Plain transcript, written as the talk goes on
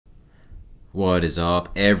What is up,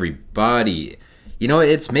 everybody?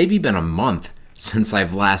 It's maybe been a month since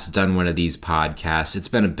I've last done one of these podcasts. It's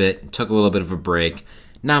been a bit, took a little bit of a break.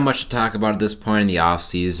 Not much to talk about at this point in the off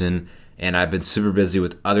season, and I've been super busy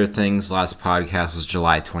with other things. Last podcast was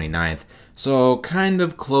July 29th, so kind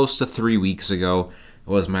of close to 3 weeks ago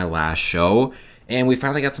was my last show, and we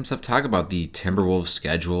finally got some stuff to talk about. The Timberwolves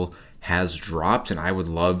schedule has dropped, and I would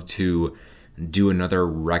love to do another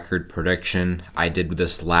record prediction. I did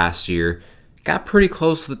this last year. Got pretty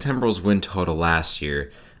close to the Timberwolves win total last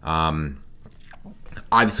year.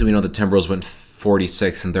 Obviously, we know the Timberwolves went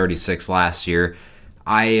 46 and 36 last year.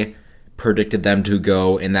 I predicted them to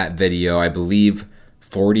go in that video, I believe,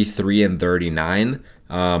 43 and 39.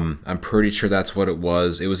 I'm pretty sure that's what it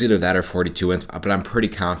was. It was either that or 42 wins, but I'm pretty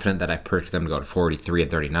confident that I predicted them to go to 43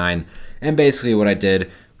 and 39. And basically what I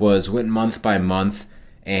did was went month by month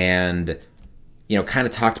and kind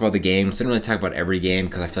of talked about the games. Didn't really talk about every game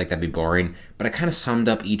because I feel like that'd be boring. But I kind of summed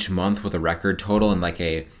up each month with a record total and like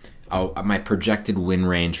my projected win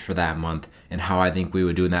range for that month and how I think we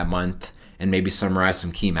would do in that month, and maybe summarize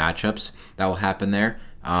some key matchups that will happen there.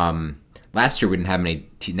 Last year we didn't have any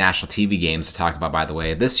national TV games to talk about, by the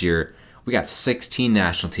way. This year we got 16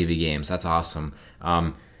 national TV games. That's awesome.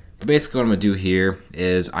 But basically what I'm going to do here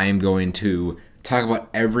is I am going to talk about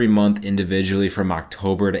every month individually from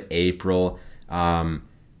October to April, and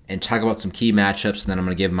talk about some key matchups, and then I'm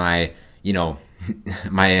going to give my,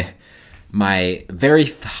 my very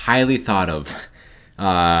highly thought of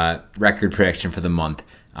record prediction for the month.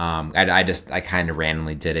 I kind of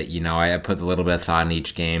randomly did it. I put a little bit of thought in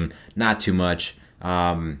each game, not too much,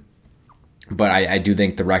 but I do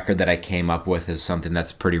think the record that I came up with is something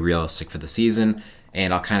that's pretty realistic for the season,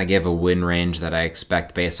 and I'll kind of give a win range that I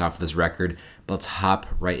expect based off of this record. But let's hop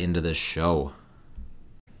right into this show.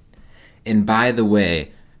 And by the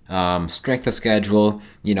way, strength of schedule,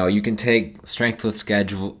 you can take strength of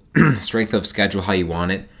schedule how you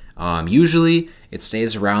want it. Usually it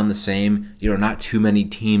stays around the same. Not too many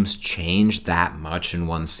teams change that much in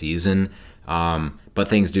one season, but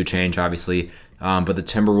things do change, obviously. But the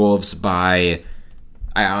Timberwolves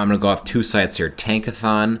I'm going to go off two sites here.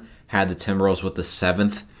 Tankathon had the Timberwolves with the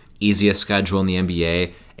 7th easiest schedule in the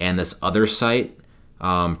NBA, and this other site,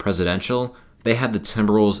 Presidential, they had the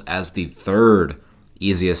Timberwolves as the 3rd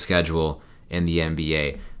easiest schedule in the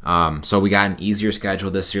NBA. So we got an easier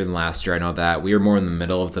schedule this year than last year. I know that. We were more in the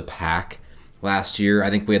middle of the pack last year.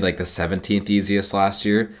 I think we had like the 17th easiest last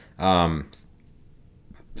year. Something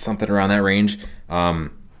around that range.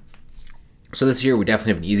 So this year we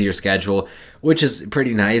definitely have an easier schedule, which is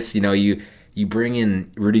pretty nice. You bring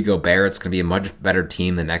in Rudy Gobert, it's going to be a much better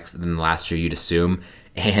team than last year, you'd assume.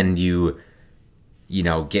 And you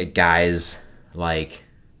get guys like,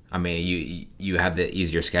 you have the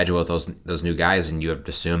easier schedule with those new guys, and you have to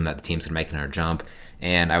assume that the team's going to make another jump.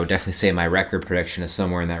 And I would definitely say my record prediction is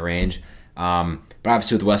somewhere in that range. But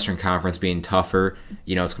obviously with the Western Conference being tougher,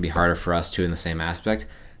 it's going to be harder for us too in the same aspect.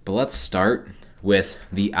 But let's start with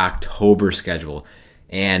the October schedule.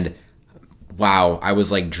 And wow, I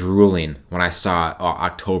was like drooling when I saw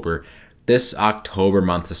October. This October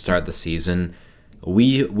month to start the season,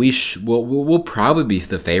 we'll probably be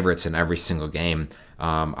the favorites in every single game.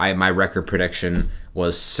 My record prediction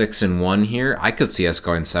was 6-1 here. I could see us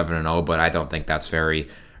going 7-0, but I don't think that's very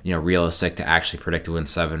realistic to actually predict to win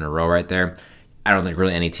 7 in a row right there. I don't think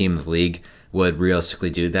really any team in the league would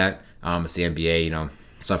realistically do that. It's the NBA,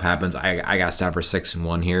 stuff happens. I got stopped for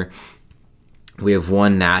 6-1 here. We have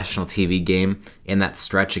one national TV game in that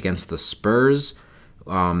stretch against the Spurs.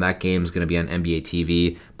 That game's going to be on NBA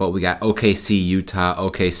TV. But we got OKC, Utah,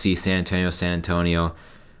 OKC, San Antonio,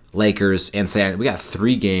 Lakers, and we got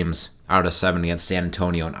 3 games out of 7 against San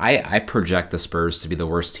Antonio. And I project the Spurs to be the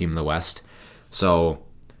worst team in the West.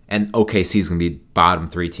 And OKC is going to be bottom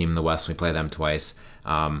 3 team in the West when we play them twice.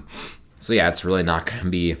 It's really not going to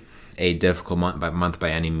be a difficult month by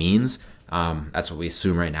any means. That's what we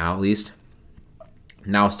assume right now, at least.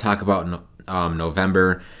 Now let's talk about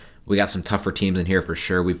November. We got some tougher teams in here for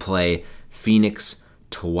sure. We play Phoenix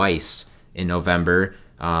twice in November.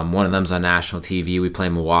 One of them's on national TV. We play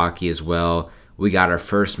Milwaukee as well. We got our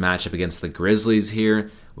first matchup against the Grizzlies here.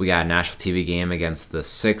 We got a national TV game against the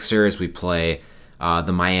Sixers. We play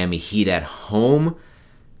the Miami Heat at home.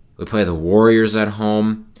 We play the Warriors at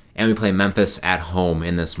home. And we play Memphis at home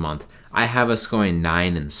in this month. I have us going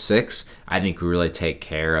 9-6. I think we really take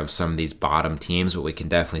care of some of these bottom teams, but we can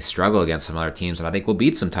definitely struggle against some other teams, and I think we'll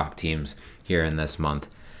beat some top teams here in this month.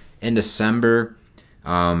 In December,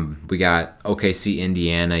 we got OKC,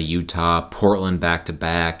 Indiana, Utah, Portland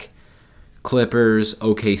back-to-back, Clippers,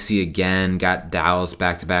 OKC again, got Dallas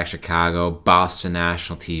back-to-back, Chicago, Boston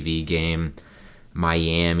national TV game,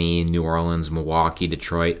 Miami, New Orleans, Milwaukee,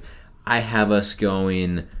 Detroit. I have us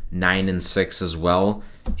going 9-6 as well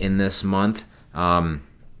in this month. A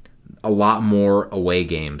lot more away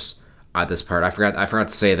games at this part. I forgot to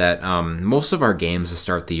say that most of our games to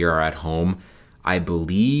start the year are at home. I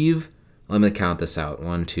believe. Let me count this out.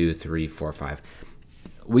 1, 2, 3, 4, 5.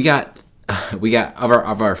 We got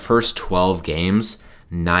of our first 12 games,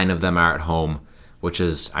 9 of them are at home, which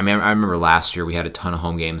is, I remember last year we had a ton of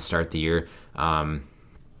home games to start the year.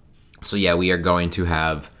 So yeah, we are going to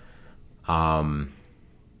have a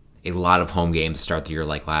lot of home games to start the year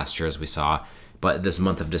like last year, as we saw. But this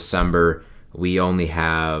month of December, we only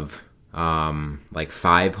have like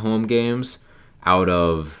 5 home games out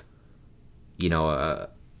of,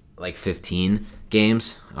 like 15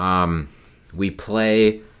 games. We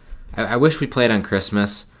play. I wish we played on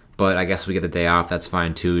Christmas, but I guess we get the day off. That's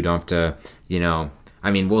fine too. We don't have to,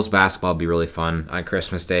 Wolves basketball would be really fun on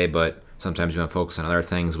Christmas Day, but sometimes you want to focus on other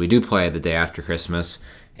things. We do play the day after Christmas,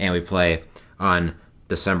 and we play on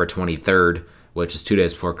December 23rd, which is 2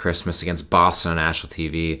 days before Christmas, against Boston on national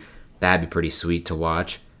TV. That'd be pretty sweet to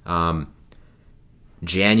watch.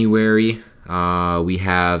 January, we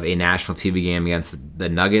have a national TV game against the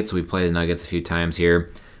Nuggets. We play the Nuggets a few times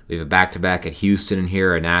here. We have a back-to-back at Houston in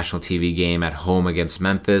here, a national TV game at home against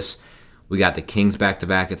Memphis. We got the Kings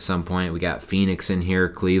back-to-back at some point. We got Phoenix in here,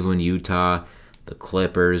 Cleveland, Utah, the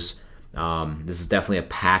Clippers. This is definitely a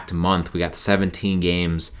packed month. We got 17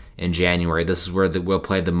 games in January. This is where we'll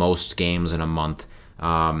play the most games in a month.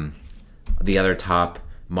 The other top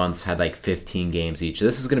months had like 15 games each.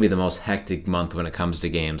 This is going to be the most hectic month when it comes to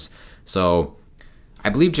games. So I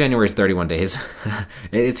believe January is 31 days.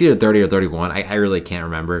 It's either 30 or 31. I really can't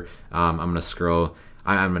remember. I'm going to scroll.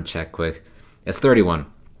 I'm going to check quick. It's 31.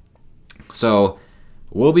 So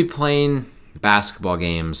we'll be playing basketball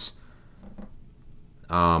games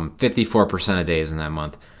 54% of days in that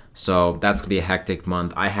month. So that's going to be a hectic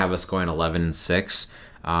month. I have us going 11-6.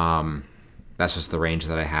 That's just the range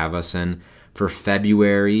that I have us in. For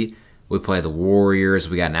February, we play the Warriors.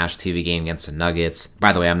 We got a national TV game against the Nuggets.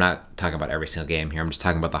 By the way, I'm not talking about every single game here. I'm just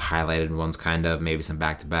talking about the highlighted ones, kind of. Maybe some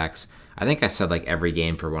back-to-backs. I think I said like every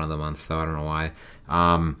game for one of the months, though. I don't know why.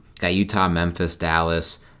 Got Utah, Memphis,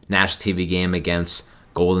 Dallas. National TV game against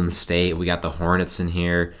Golden State. We got the Hornets in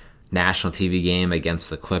here. National TV game against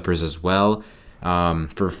the Clippers as well.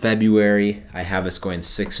 For February, I have us going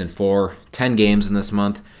 6-4. 10 games in this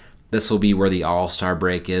month. This will be where the All-Star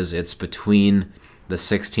break is. It's between the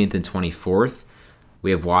 16th and 24th.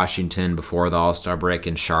 We have Washington before the All-Star break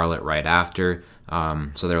and Charlotte right after.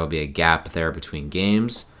 So there will be a gap there between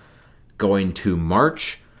games. Going to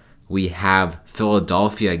March, we have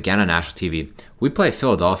Philadelphia again on national TV. We play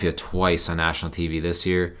Philadelphia twice on national TV this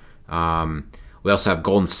year. We also have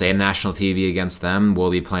Golden State on national TV against them. We'll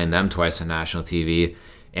be playing them twice on national TV.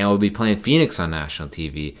 And we'll be playing Phoenix on national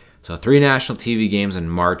TV. So 3 national TV games in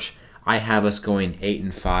March. I have us going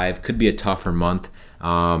 8-5. Could be a tougher month,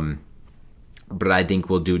 but I think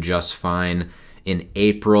we'll do just fine. In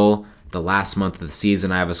April, the last month of the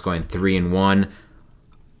season, I have us going 3-1.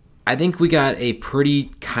 I think we got a pretty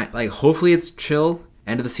hopefully it's chill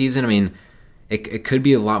end of the season. I mean, it could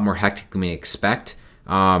be a lot more hectic than we expect.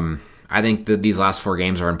 I think that these last 4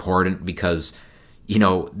 games are important because,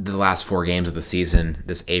 the last 4 games of the season,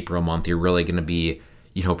 this April month, you're really going to be,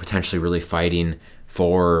 potentially really fighting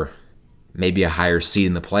for maybe a higher seed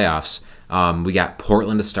in the playoffs. We got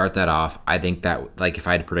Portland to start that off. I think that, if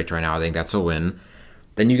I had to predict right now, I think that's a win.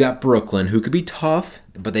 Then you got Brooklyn, who could be tough,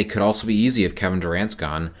 but they could also be easy if Kevin Durant's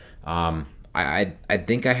gone. I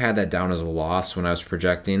think I had that down as a loss when I was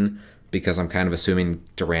projecting because I'm kind of assuming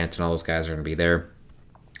Durant and all those guys are going to be there.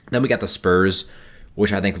 Then we got the Spurs,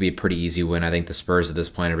 which I think would be a pretty easy win. I think the Spurs at this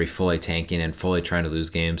point are be fully tanking and fully trying to lose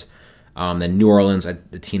games. Then New Orleans,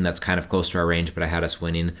 the team that's kind of close to our range, but I had us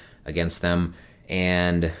winning against them.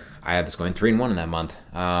 And I have us going 3-1 in that month.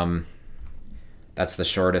 That's the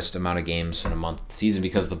shortest amount of games in a month season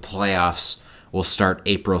because the playoffs will start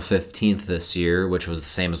April 15th this year, which was the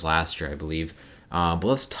same as last year, I believe. But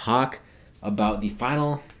let's talk about the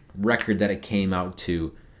final record that it came out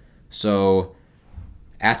to. So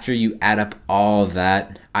after you add up all of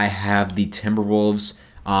that, I have the Timberwolves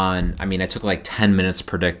on. I took like 10 minutes to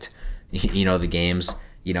predict, the games.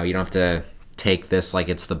 You don't have to take this like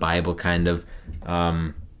it's the Bible, kind of.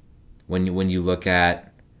 When you look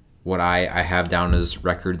at what I have down as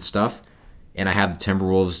record stuff, and I have the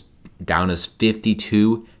Timberwolves down as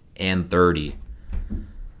 52-30.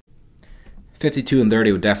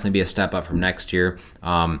 52-30 would definitely be a step up from next year.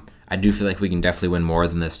 I do feel like we can definitely win more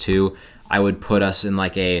than this too. I would put us in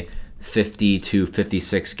like a 50 to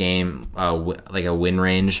 56 game, like a win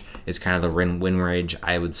range is kind of the win range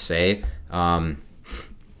I would say.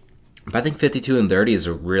 But I think 52 and 30 is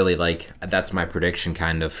a really like that's my prediction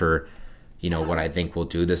kind of for what I think we'll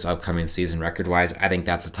do this upcoming season record wise. I think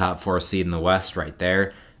that's a top 4 seed in the West right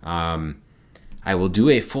there. I will do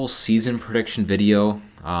a full season prediction video,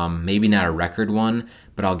 maybe not a record one,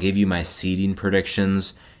 but I'll give you my seeding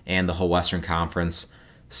predictions and the whole Western Conference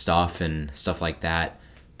stuff and stuff like that.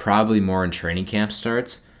 Probably more in training camp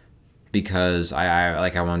starts because I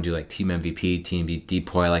want to do like team MVP, team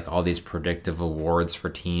DPOY, like all these predictive awards for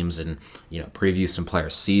teams and preview some player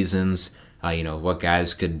seasons. What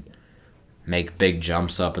guys could make big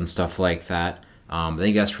jumps up and stuff like that. Thank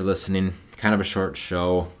you guys for listening. Kind of a short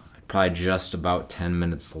show, probably just about 10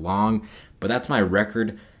 minutes long, but that's my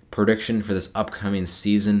record prediction for this upcoming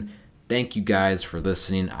season. Thank you guys for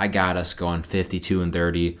listening. I got us going 52 and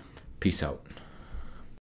 30. Peace out.